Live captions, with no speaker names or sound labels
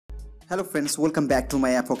Hello friends, welcome back to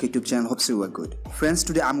my HOQUE YouTube channel. Hope you are good. Friends,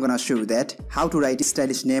 today I'm gonna show you that how to write a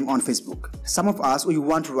stylish name on Facebook. Some of us, we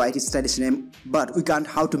want to write a stylish name, but we can't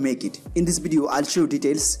how to make it. In this video, I'll show you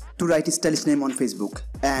details to write a stylish name on Facebook,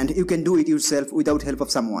 and you can do it yourself without help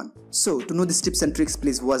of someone. So to know these tips and tricks,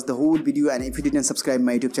 please watch the whole video, and if you didn't subscribe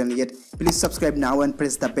my YouTube channel yet, please subscribe now and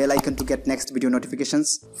press the bell icon to get next video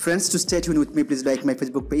notifications. Friends, to stay tuned with me, please like my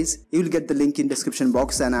Facebook page. You will get the link in description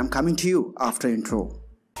box, and I'm coming to you after intro.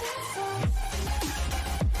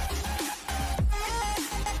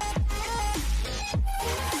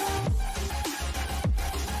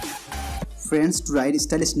 Friends, to write a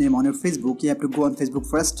stylish name on your Facebook, you have to go on Facebook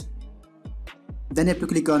first. Then you have to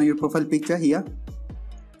click on your profile picture here.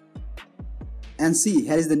 And see,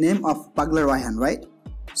 here is the name of Pagla Raihan, right?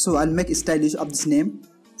 So I'll make a stylish of this name.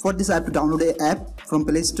 For this I have to download an app from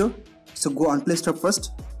Play Store. So go on Play Store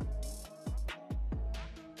first.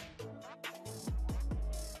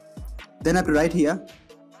 Then I have to write here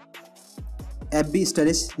app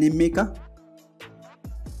stylish name maker.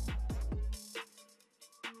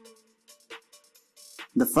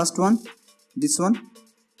 The first one, this one.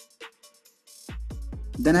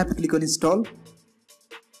 Then I have to click on install.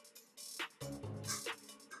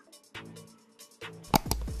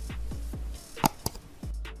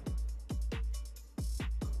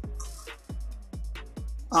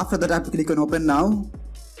 After that I have to click on open now.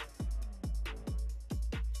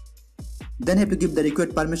 Then I have to give the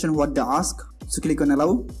required permission what they ask. So click on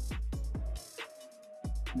allow.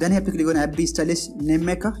 Then I have to click on app stylish name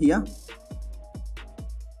maker here.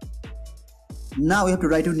 Now you have to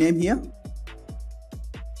write your name here.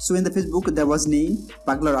 So in the Facebook there was name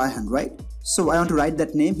Pagla Raihan, right? So I want to write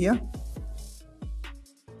that name here.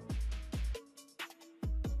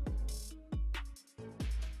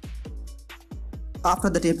 After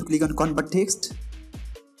that you have to click on convert text.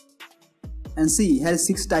 And see, here is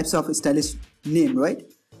 6 types of stylish name, right?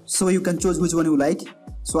 So you can choose which one you like.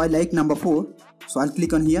 So I like number 4. So I'll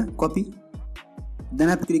click on here, copy. Then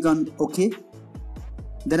I have to click on OK.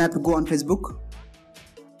 Then I have to go on Facebook.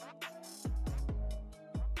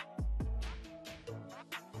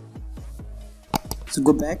 So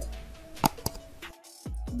go back.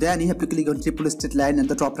 Then you have to click on triple straight line in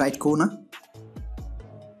the top right corner.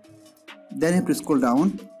 Then you have to scroll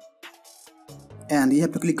down. And you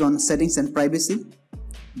have to click on settings and privacy.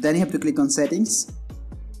 Then you have to click on settings.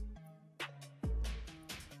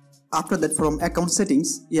 After that, from account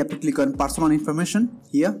settings, you have to click on personal information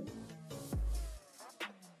here.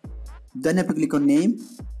 Then you have to click on name.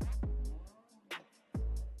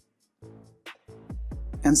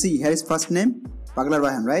 And see, here is first name Pagla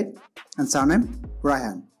Raihan, right? And surname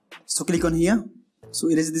Raihan. So click on here. So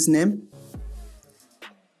erase this name.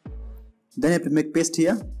 Then you have to make paste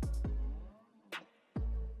here.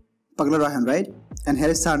 Pagla Raihan, right? And here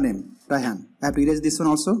is surname Raihan. I have to erase this one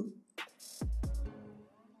also.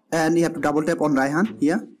 And you have to double tap on Raihan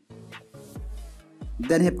here.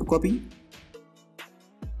 Then you have to copy.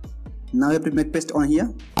 Now you have to make paste on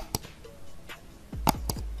here.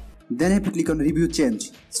 Then you have to click on review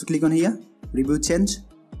change. So click on here, review change.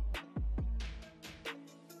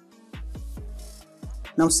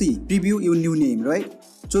 Now see, preview your new name, right?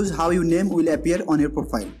 Choose how your name will appear on your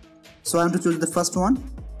profile. So I am to choose the first one.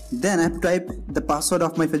 Then I have to type the password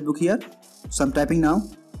of my Facebook here. So I'm typing now.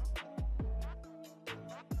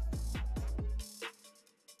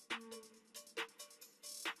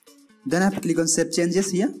 Then I have to click on save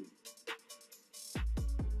changes here.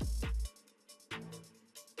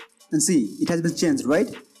 And see, it has been changed, right?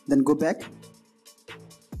 Then go back.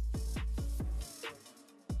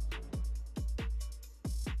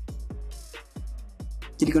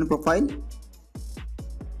 Click on profile.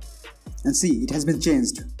 And see, it has been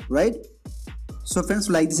changed, right? So friends,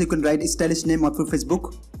 like this you can write a stylish name on your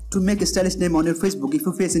Facebook. To make a stylish name on your Facebook, if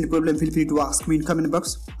you face any problem, feel free to ask me in comment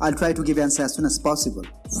box. I'll try to give answer as soon as possible.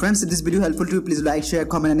 Friends, if this video helpful to you, please like, share,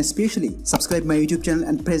 comment, and especially subscribe my YouTube channel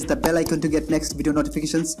and press the bell icon to get next video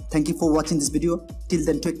notifications. Thank you for watching this video. Till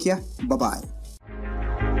then, take care. Bye bye.